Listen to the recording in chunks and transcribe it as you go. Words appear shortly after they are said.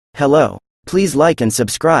Hello. Please like and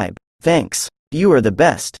subscribe. Thanks. You are the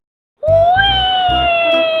best.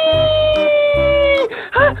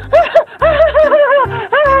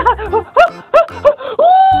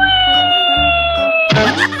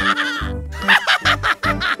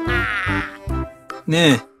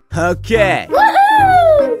 네. Okay.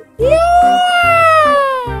 Woohoo! Yeah!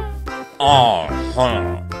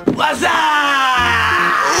 What's up?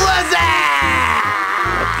 What's up?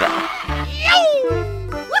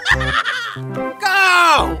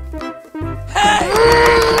 Go! Hey!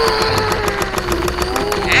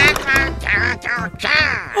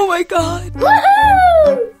 Oh my God!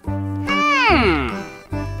 Woohoo!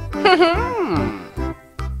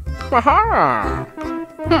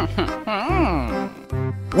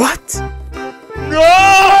 What? No!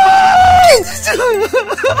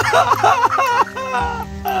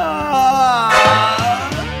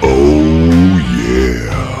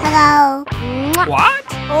 Hello. What?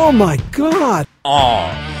 Oh my God.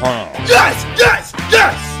 Yes! Yes!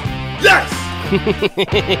 Yes! Yes!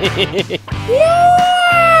 Yeah!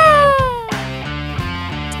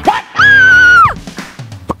 What?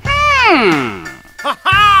 Ha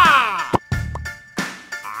ha!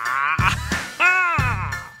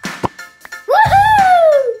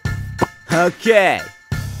 Woohoo! Okay.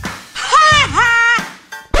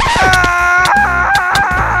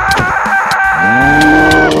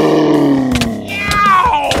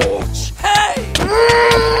 Ouch! Hey!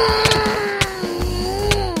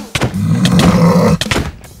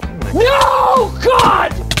 No,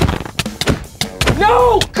 God!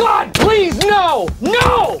 No, God, please, no!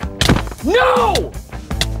 No! No!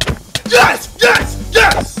 Yes! Yes!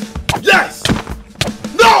 Yes! Yes!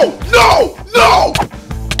 No! No! No!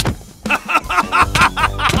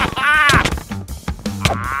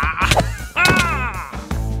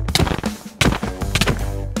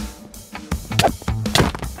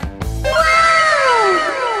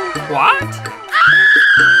 What?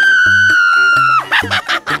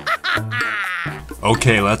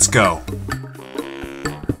 Okay, let's go.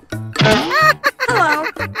 Hello.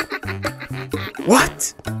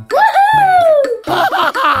 What? Woohoo!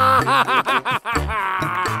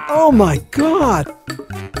 Oh my God.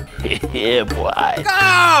 Yeah, boy.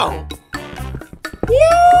 Go!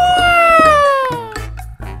 Yeah!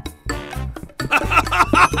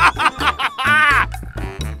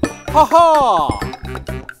 Ha ha!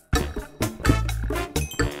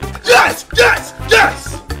 Yes! Yes!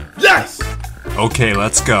 Yes! Yes! Okay,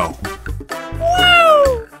 let's go.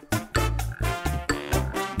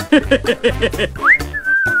 Yeah!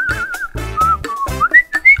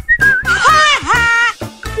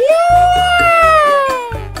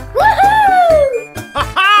 Woohoo! Ha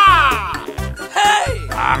ha! Hey!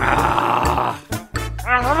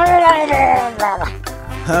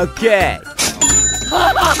 Okay.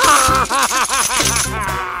 Woohoo!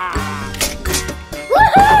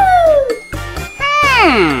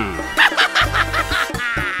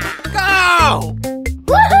 Go!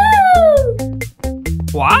 Woohoo!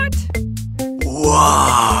 What?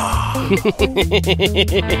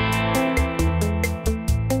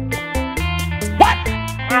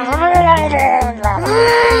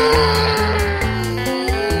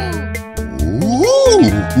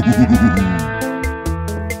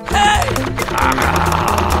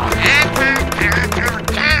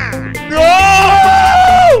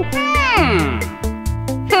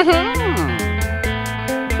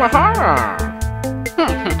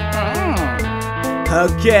 Hey!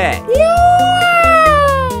 Okay.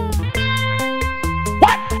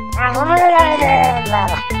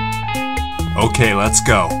 Okay, let's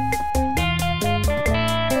go.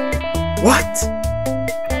 What?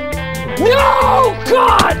 No,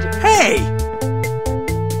 God! Hey!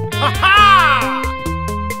 Ha ha!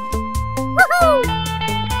 Woohoo!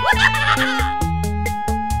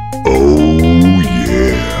 Oh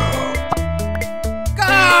yeah!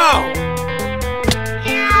 Go!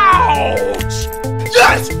 Ouch!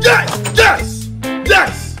 Yes! Yes! Yes!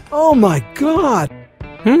 Yes! Oh my God.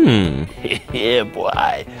 Yeah,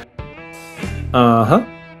 boy. Uh-huh.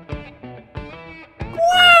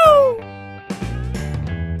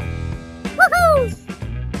 Woohoo!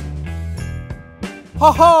 Ha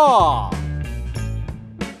ha!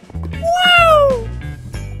 Woo!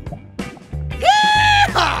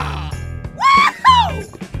 Yeehaw! Woohoo!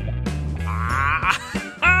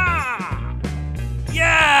 Ah-ha!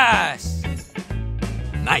 Yes!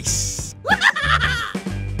 Nice!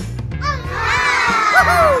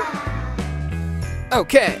 Woohoo!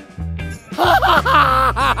 Okay.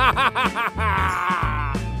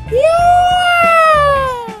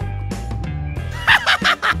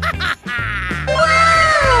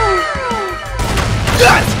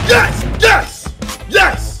 Yes! Yes! Yes!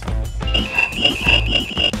 Yes!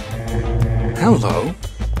 Hello.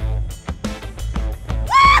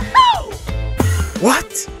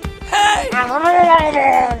 What? Hey!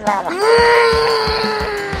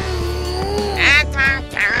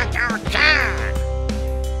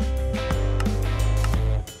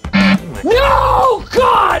 No,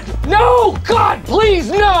 God! No, God,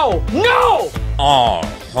 please, no! No! Oh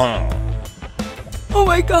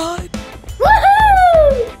my God.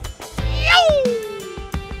 Woohoo!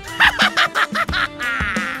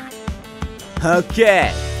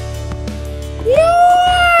 Okay. Yeah!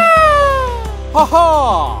 Ha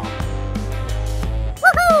ha!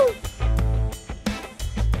 Woohoo!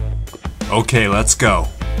 Okay, let's go.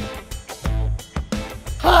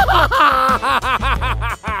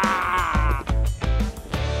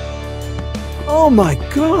 Oh my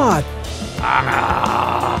God.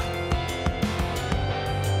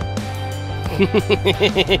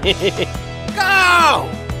 Go!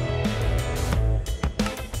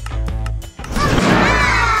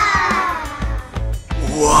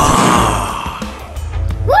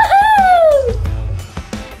 Woohoo!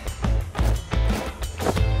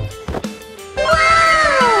 Wow!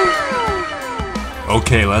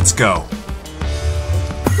 Okay, let's go.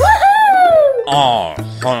 Woohoo!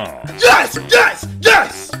 Yes! Yes!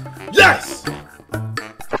 Yes! Yes!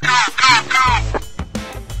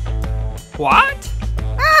 What?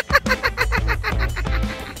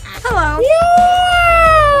 Hello.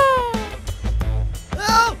 Yeah!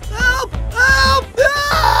 Help! Help! Help!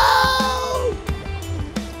 Help!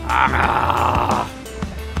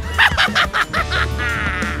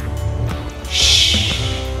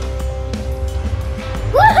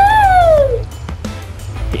 Woohoo!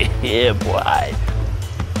 Yeah, boy.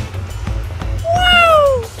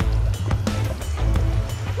 Wow!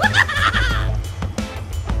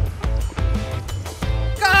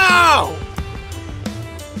 Go!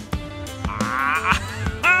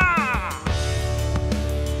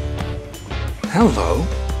 Hello.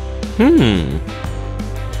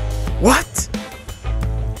 What?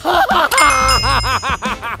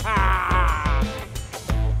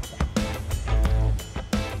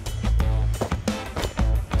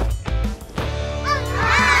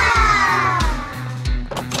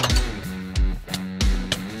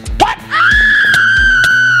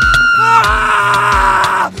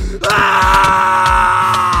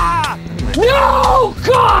 No,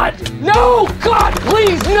 God! No, God,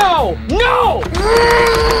 please, no! No!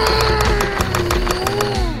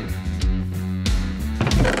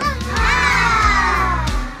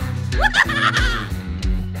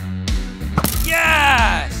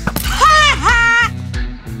 Yes!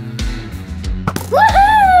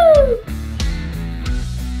 Woohoo!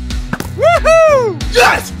 Woohoo!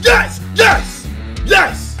 Yes! Yes! Yes!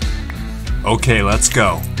 Yes! Okay, let's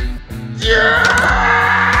go.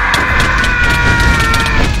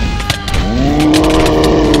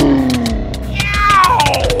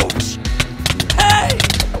 Ouch! Hey!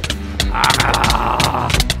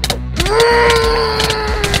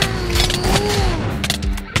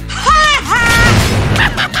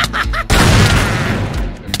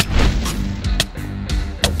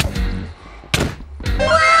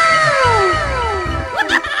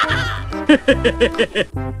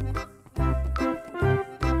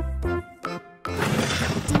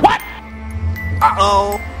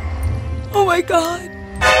 Uh-oh. Oh my God.